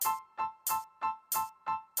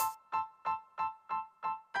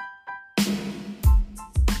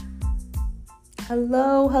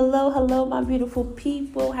Hello, hello, hello, my beautiful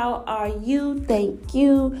people. How are you? Thank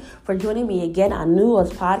you for joining me again on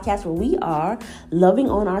Nua's podcast, where we are loving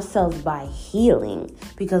on ourselves by healing.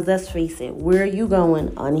 Because let's face it, where are you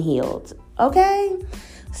going unhealed? Okay?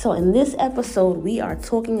 So in this episode, we are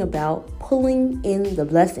talking about pulling in the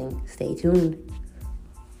blessing. Stay tuned.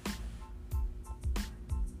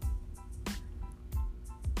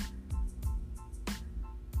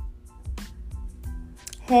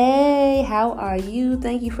 Hey, how are you?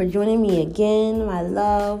 Thank you for joining me again, my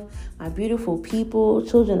love, my beautiful people,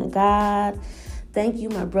 children of God. Thank you,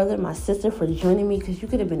 my brother, my sister, for joining me, because you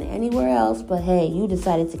could have been anywhere else, but hey, you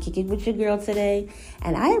decided to kick it with your girl today,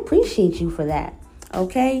 and I appreciate you for that,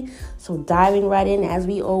 okay? So diving right in, as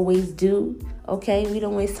we always do, okay? We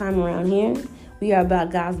don't waste time around here. We are about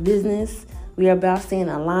God's business. We are about staying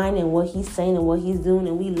aligned in what He's saying and what He's doing,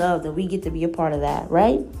 and we love that we get to be a part of that,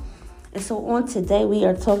 right? And so on today, we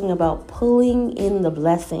are talking about pulling in the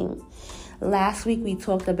blessing. Last week, we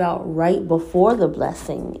talked about right before the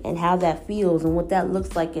blessing and how that feels and what that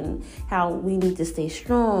looks like and how we need to stay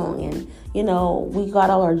strong. And, we got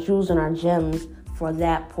all our jewels and our gems for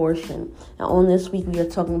that portion. Now, on this week, we are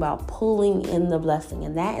talking about pulling in the blessing.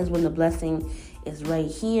 And that is when the blessing is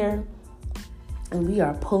right here. And we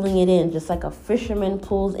are pulling it in just like a fisherman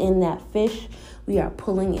pulls in that fish. We are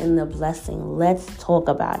pulling in the blessing. Let's talk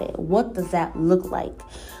about it. What does that look like?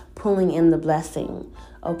 Pulling in the blessing.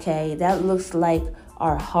 Okay, that looks like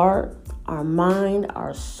our heart, our mind,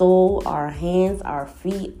 our soul, our hands, our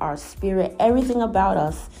feet, our spirit, everything about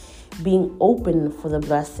us being open for the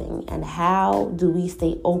blessing. And how do we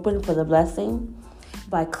stay open for the blessing?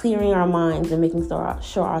 By clearing our minds and making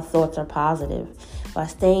sure our thoughts are positive. By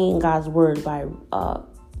staying in God's word, by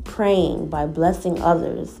praying, by blessing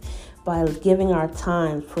others, by giving our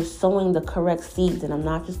time for sowing the correct seeds. And I'm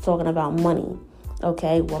not just talking about money,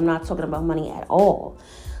 okay? Well, I'm not talking about money at all.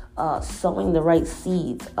 Sowing the right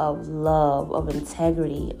seeds of love, of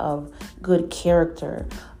integrity, of good character,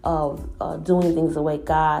 of doing things the way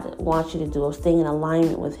God wants you to do, of staying in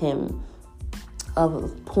alignment with Him,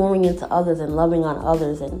 of pouring into others and loving on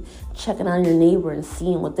others and checking on your neighbor and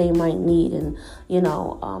seeing what they might need and,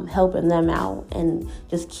 helping them out and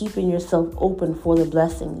just keeping yourself open for the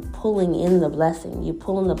blessing, pulling in the blessing. You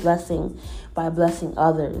pull in the blessing by blessing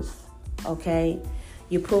others, okay?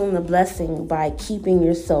 You pull in the blessing by keeping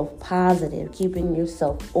yourself positive, keeping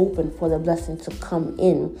yourself open for the blessing to come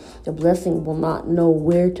in. The blessing will not know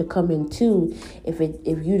where to come into if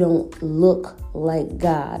you don't look like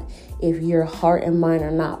God, if your heart and mind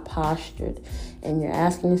are not postured, and you're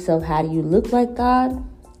asking yourself, how do you look like God?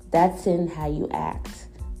 That's in how you act.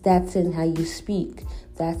 That's in how you speak.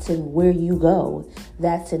 That's in where you go.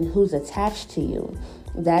 That's in who's attached to you.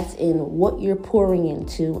 That's in what you're pouring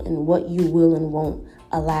into and what you will and won't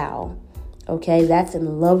allow. Okay, that's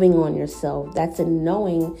in loving on yourself. That's in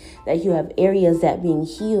knowing that you have areas that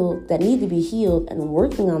need to be healed and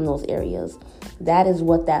working on those areas. That is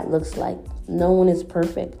what that looks like. No one is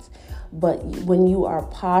perfect, but when you are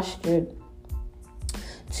postured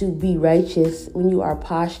to be righteous, when you are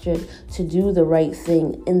postured to do the right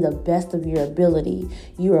thing in the best of your ability,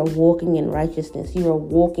 you are walking in righteousness. You are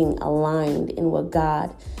walking aligned in what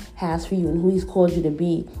God has for you and who He's called you to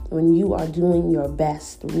be. When you are doing your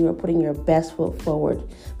best, when you are putting your best foot forward,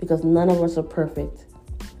 because none of us are perfect.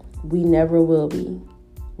 We never will be,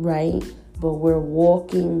 right? But we're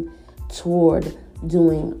walking toward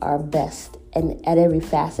doing our best and at every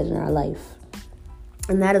facet in our life.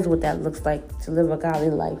 And that is what that looks like, to live a godly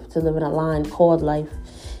life, to live an aligned, called life,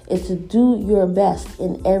 is to do your best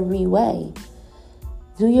in every way.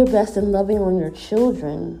 Do your best in loving on your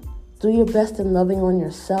children. Do your best in loving on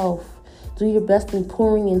yourself. Do your best in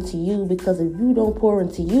pouring into you, because if you don't pour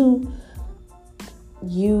into you,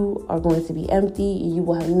 you are going to be empty. You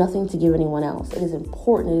will have nothing to give anyone else. It is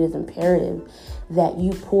important, it is imperative that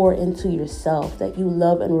you pour into yourself, that you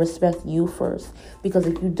love and respect you first. Because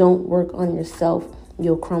if you don't work on yourself,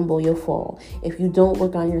 you'll crumble, you'll fall. If you don't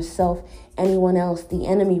work on yourself, anyone else, the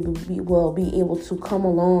enemy will be able to come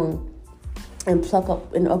along and pluck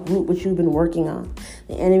up and uproot what you've been working on.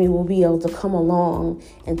 The enemy will be able to come along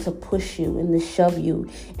and to push you and to shove you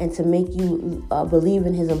and to make you believe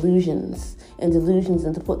in his illusions and delusions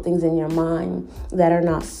and to put things in your mind that are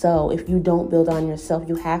not so. If you don't build on yourself,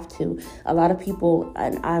 you have to. A lot of people,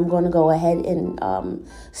 and I'm going to go ahead and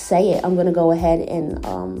say it, I'm going to go ahead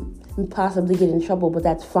and possibly get in trouble, but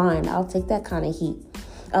that's fine. I'll take that kind of heat.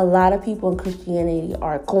 A lot of people in Christianity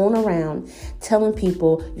are going around telling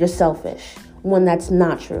people you're selfish when that's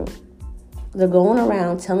not true. They're going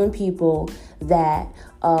around telling people that,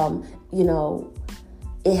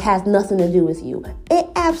 it has nothing to do with you. It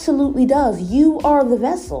absolutely does. You are the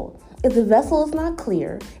vessel. If the vessel is not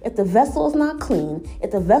clear, if the vessel is not clean,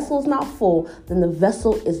 if the vessel is not full, then the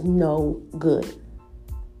vessel is no good.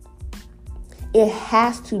 It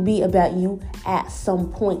has to be about you at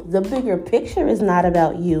some point. The bigger picture is not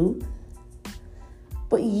about you.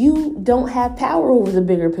 But you don't have power over the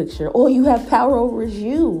bigger picture. All you have power over is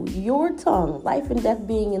you, your tongue, life and death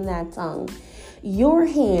being in that tongue, your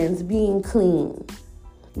hands being clean,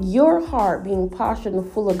 your heart being postured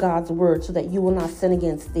and full of God's word so that you will not sin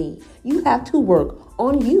against thee. You have to work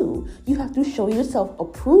on you. You have to show yourself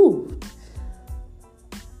approved.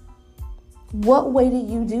 What way do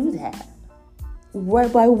you do that?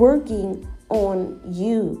 By working on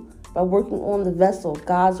you. By working on the vessel.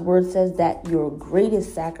 God's word says that your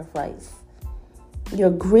greatest sacrifice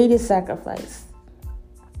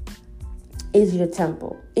is your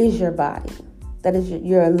temple, is your body. That is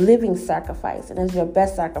your living sacrifice, and is your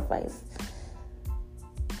best sacrifice.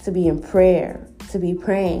 To be in prayer, to be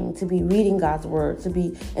praying, to be reading God's word,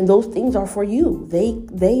 and those things are for you.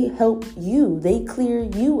 They help you. They clear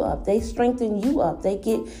you up. They strengthen you up. They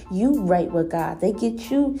get you right with God. They get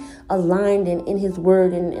you aligned in his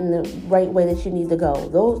word and in the right way that you need to go.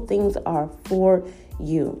 Those things are for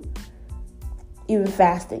you. Even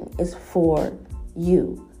fasting is for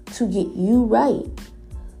you, to get you right.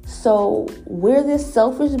 So where this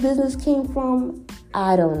selfish business came from,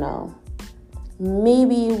 I don't know.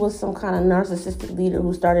 Maybe it was some kind of narcissistic leader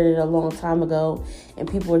who started it a long time ago and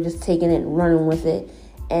people are just taking it and running with it.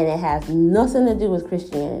 And it has nothing to do with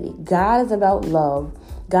Christianity. God is about love.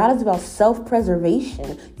 God is about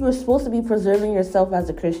self-preservation. You are supposed to be preserving yourself as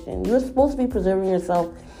a Christian. You're supposed to be preserving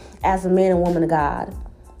yourself as a man and woman of God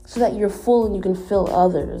so that you're full and you can fill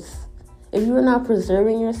others. If you're not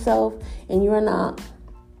preserving yourself and you're not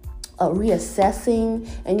reassessing,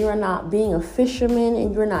 and you're not being a fisherman,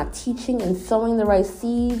 and you're not teaching and sowing the right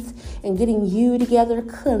seeds and getting you together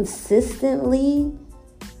consistently,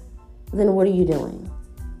 then what are you doing?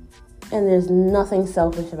 And there's nothing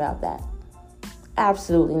selfish about that.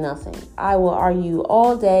 Absolutely nothing. I will argue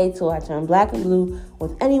all day till I turn black and blue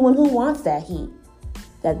with anyone who wants that heat,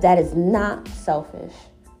 that is not selfish.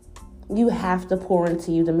 You have to pour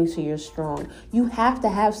into you to make sure you're strong. You have to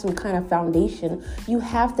have some kind of foundation. You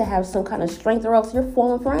have to have some kind of strength, or else you're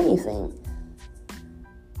falling for anything.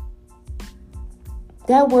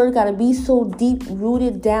 That word got to be so deep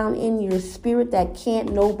rooted down in your spirit that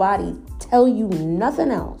can't nobody tell you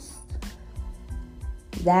nothing else.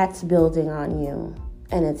 That's building on you,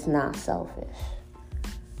 and it's not selfish.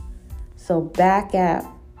 So back at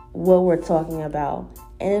what we're talking about.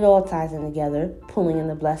 And it all ties in together, pulling in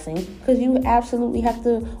the blessing, because you absolutely have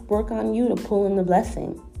to work on you to pull in the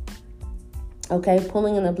blessing. Okay,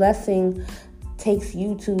 pulling in the blessing takes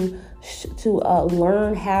you to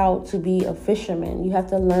learn how to be a fisherman. You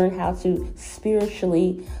have to learn how to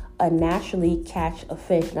spiritually, naturally catch a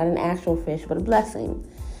fish, not an actual fish, but a blessing,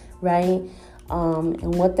 right?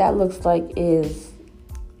 And what that looks like is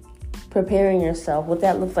preparing yourself. What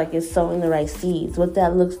that looks like is sowing the right seeds. What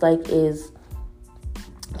that looks like is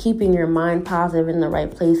keeping your mind positive in the right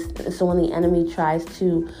place. So when the enemy tries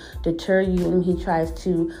to deter you, and he tries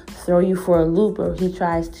to throw you for a loop, or he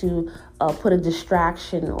tries to put a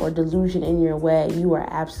distraction or delusion in your way, you are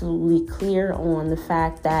absolutely clear on the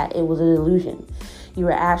fact that it was a delusion. You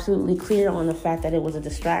are absolutely clear on the fact that it was a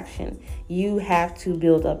distraction. You have to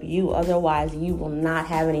build up you. Otherwise, you will not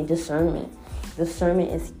have any discernment. Discernment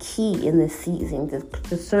is key in this season.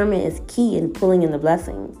 Discernment is key in pulling in the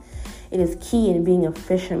blessing. It is key in being a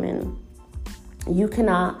fisherman. You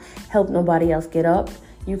cannot help nobody else get up.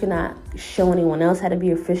 You cannot show anyone else how to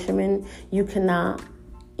be a fisherman. You cannot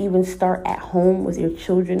even start at home with your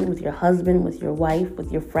children, with your husband, with your wife,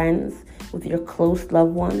 with your friends, with your close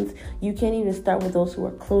loved ones. You can't even start with those who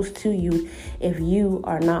are close to you if you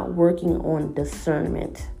are not working on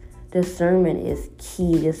discernment. Discernment is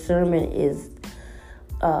key. Discernment is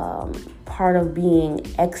part of being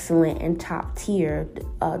excellent and top tier.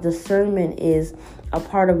 Discernment is a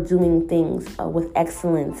part of doing things with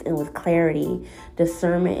excellence and with clarity.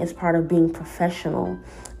 Discernment is part of being professional.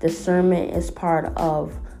 Discernment is part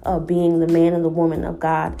of being the man and the woman of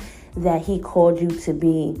God that he called you to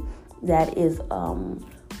be. That is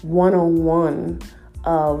 101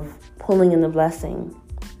 of pulling in the blessing.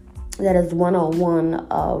 That is 101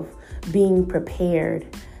 of being prepared.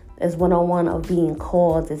 As 101 of being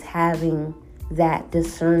called, is having that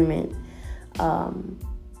discernment.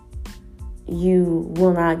 You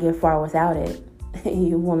will not get far without it.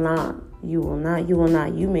 You will not.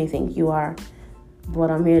 You may think you are,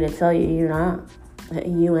 but I'm here to tell you, you're not.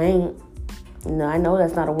 You ain't. No, I know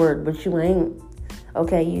that's not a word, but you ain't.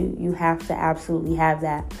 Okay, you have to absolutely have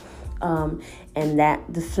that. And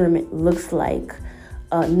that discernment looks like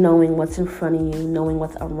knowing what's in front of you, knowing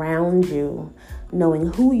what's around you, knowing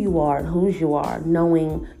who you are and whose you are,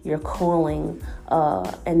 knowing your calling,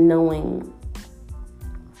 and knowing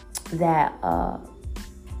that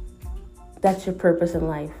that's your purpose in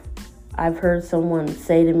life. I've heard someone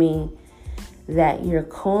say to me that your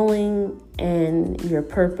calling and your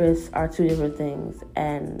purpose are two different things,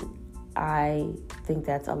 and I think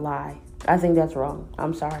that's a lie. I think that's wrong.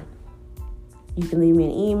 I'm sorry. You can leave me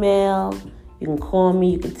an email, you can call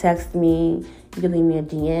me, you can text me, you can leave me a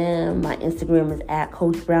DM. My Instagram is at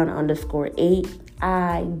CoachBrown_8.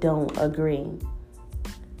 I don't agree.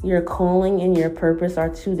 Your calling and your purpose are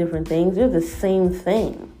two different things. They're the same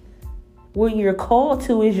thing. What you're called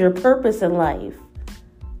to is your purpose in life.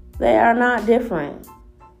 They are not different.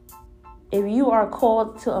 If you are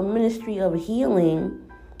called to a ministry of healing,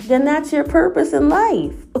 then that's your purpose in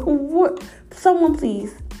life. Someone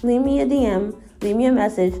please leave me a DM, leave me a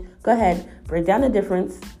message. Go ahead, break down the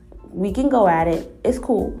difference. We can go at it. It's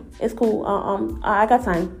cool. It's cool. I got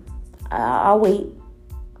time. I'll wait.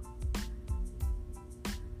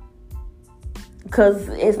 Because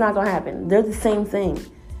it's not going to happen. They're the same thing.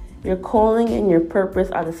 Your calling and your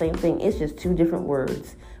purpose are the same thing. It's just two different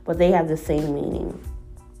words, but they have the same meaning.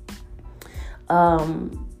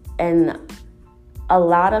 And a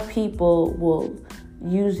lot of people will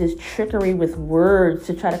use this trickery with words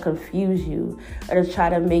to try to confuse you, or to try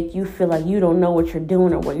to make you feel like you don't know what you're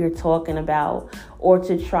doing or what you're talking about, or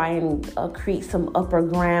to try and create some upper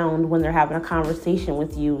ground when they're having a conversation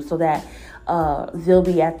with you, so that they'll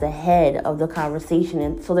be at the head of the conversation,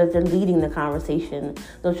 and so that they're leading the conversation.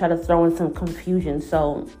 They'll try to throw in some confusion.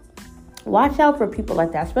 So watch out for people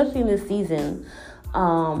like that, especially in this season.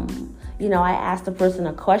 I asked the person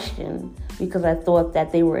a question because I thought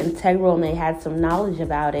that they were integral and they had some knowledge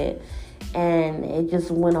about it, and it just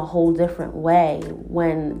went a whole different way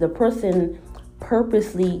when the person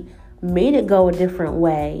purposely made it go a different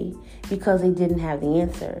way because they didn't have the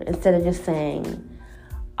answer, instead of just saying,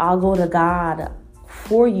 I'll go to God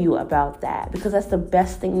for you about that, because that's the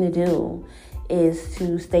best thing to do, is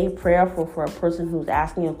to stay prayerful for a person who's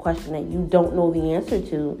asking a question that you don't know the answer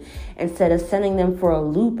to, instead of sending them for a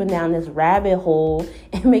loop and down this rabbit hole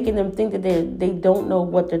and making them think that they don't know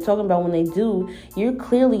what they're talking about when they do. You're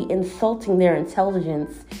clearly insulting their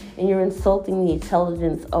intelligence, and you're insulting the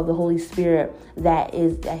intelligence of the Holy Spirit that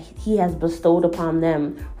He has bestowed upon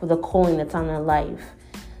them for the calling that's on their life.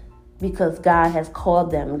 Because God has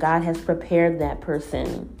called them, God has prepared that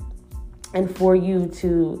person. And for you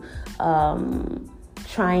to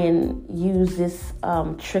try and use this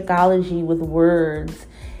trickology with words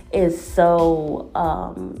is so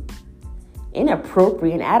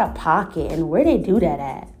inappropriate and out of pocket. And where they do that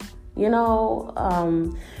at,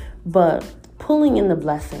 but pulling in the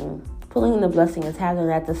blessing is having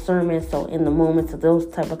that discernment. So in the moments of those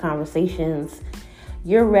type of conversations,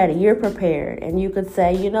 you're ready, you're prepared, and you could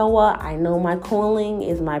say, you know what, I know my calling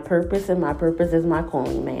is my purpose, and my purpose is my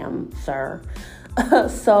calling, ma'am, sir.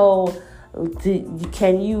 So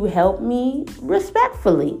can you help me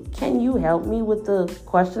respectfully? Can you help me with the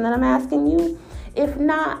question that I'm asking you? If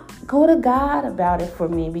not, go to God about it for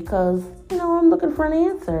me, because, I'm looking for an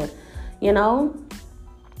answer,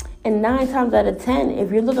 And 9 times out of 10,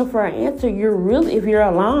 if you're looking for an answer, if you're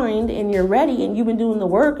aligned and you're ready and you've been doing the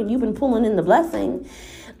work and you've been pulling in the blessing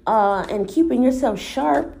and keeping yourself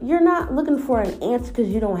sharp, you're not looking for an answer because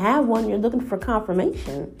you don't have one. You're looking for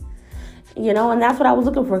confirmation, and that's what I was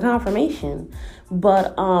looking for, confirmation.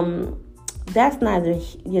 But that's neither,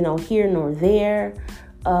 here nor there,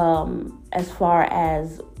 as far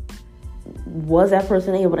as was that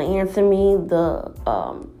person able to answer me. The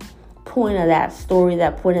point of that story,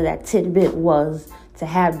 that point of that tidbit was to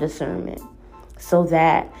have discernment, so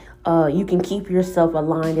that you can keep yourself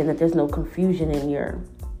aligned and that there's no confusion in your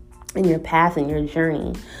path and your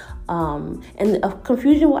journey. And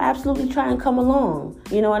confusion will absolutely try and come along.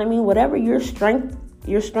 You know what I mean? Whatever you're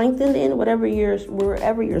strengthened in, wherever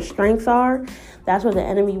your strengths are, that's where the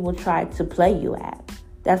enemy will try to play you at.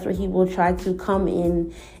 That's where he will try to come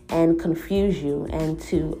in and confuse you and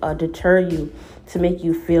to deter you, to make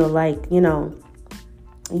you feel like, you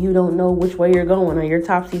don't know which way you're going, or you're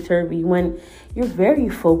topsy-turvy, when you're very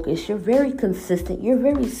focused, you're very consistent, you're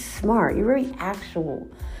very smart, you're very actual,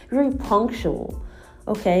 you're very punctual,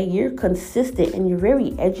 okay? You're consistent and you're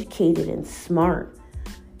very educated and smart,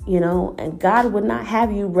 and God would not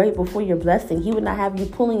have you right before your blessing. He would not have you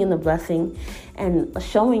pulling in the blessing and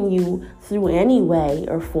showing you through any way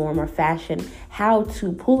or form or fashion how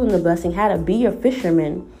to pull in the blessing, how to be a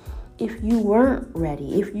fisherman, if you weren't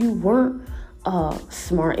ready, if you weren't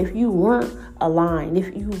smart, if you weren't aligned,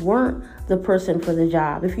 if you weren't the person for the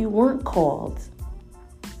job, if you weren't called.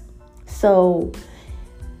 So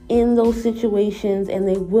in those situations, and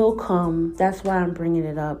they will come, that's why I'm bringing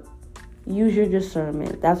it up. Use your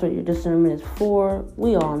discernment. That's what your discernment is for.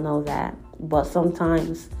 We all know that. But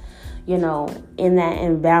sometimes, in that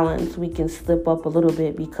imbalance, we can slip up a little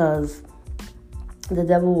bit because the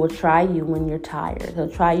devil will try you when you're tired. He'll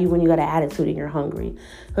try you when you got an attitude and you're hungry.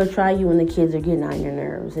 He'll try you when the kids are getting on your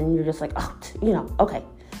nerves and you're just like, okay.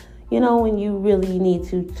 When you really need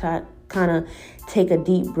to kind of take a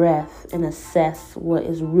deep breath and assess what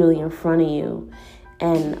is really in front of you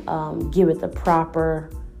and give it the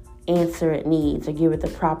proper answer it needs, or give it the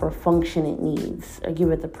proper function it needs, or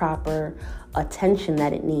give it the proper attention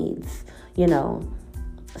that it needs,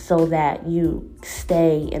 so that you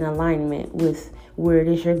stay in alignment with where it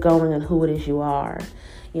is you're going and who it is you are.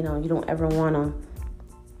 You don't ever want to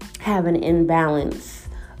have an imbalance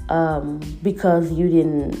because you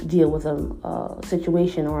didn't deal with a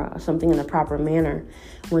situation or something in a proper manner,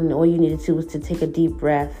 when all you needed to was to take a deep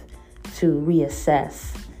breath, to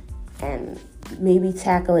reassess, and maybe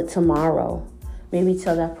tackle it tomorrow. Maybe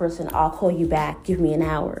tell that person, I'll call you back, give me an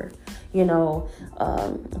hour. Tell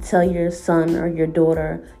your son or your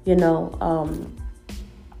daughter,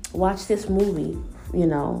 watch this movie,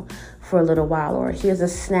 for a little while, or here's a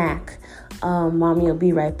snack. Mommy will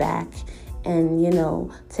be right back. And,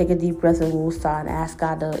 take a deep breath and woosah and ask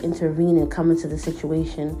God to intervene and come into the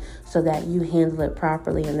situation so that you handle it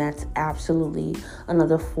properly. And that's absolutely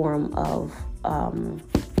another form of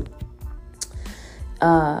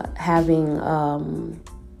having,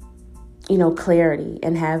 clarity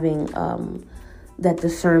and having that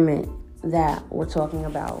discernment that we're talking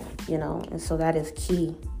about, and so that is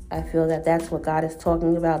key. I feel that that's what God is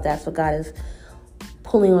talking about. That's what God is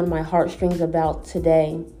pulling on my heartstrings about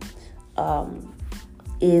today,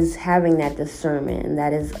 is having that discernment. And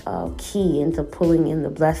that is key into pulling in the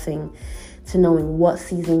blessing, to knowing what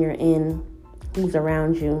season you're in, who's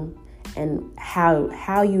around you, and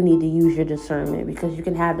how you need to use your discernment. Because you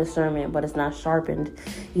can have discernment, but it's not sharpened.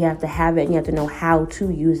 You have to have it, and you have to know how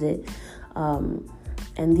to use it.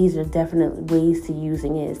 And these are definite ways to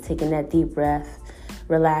using it, is taking that deep breath,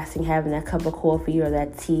 relaxing, having that cup of coffee or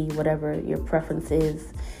that tea, whatever your preference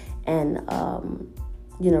is, and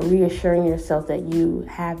reassuring yourself that you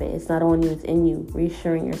have it. It's not on you, it's in you.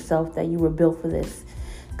 Reassuring yourself that you were built for this.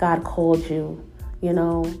 God called you,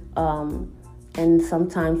 and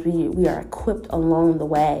sometimes we are equipped along the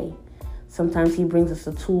way. Sometimes he brings us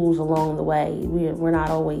the tools along the way. We're not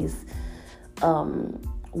always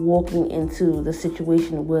walking into the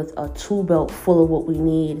situation with a tool belt full of what we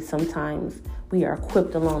need. Sometimes we are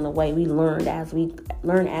equipped along the way. We learn as we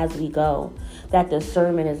go. That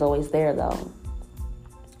discernment is always there, though.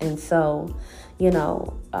 And so,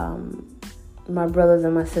 my brothers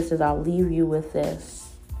and my sisters, I'll leave you with this.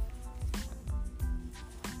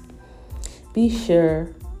 Be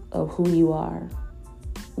sure of who you are.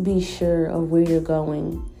 Be sure of where you're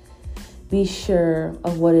going. Be sure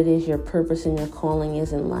of what it is your purpose and your calling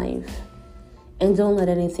is in life. And don't let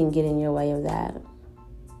anything get in your way of that.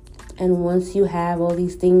 And once you have all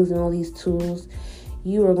these things and all these tools,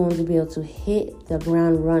 you are going to be able to hit the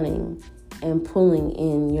ground running and pulling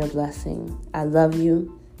in your blessing. I love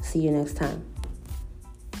you. See you next time.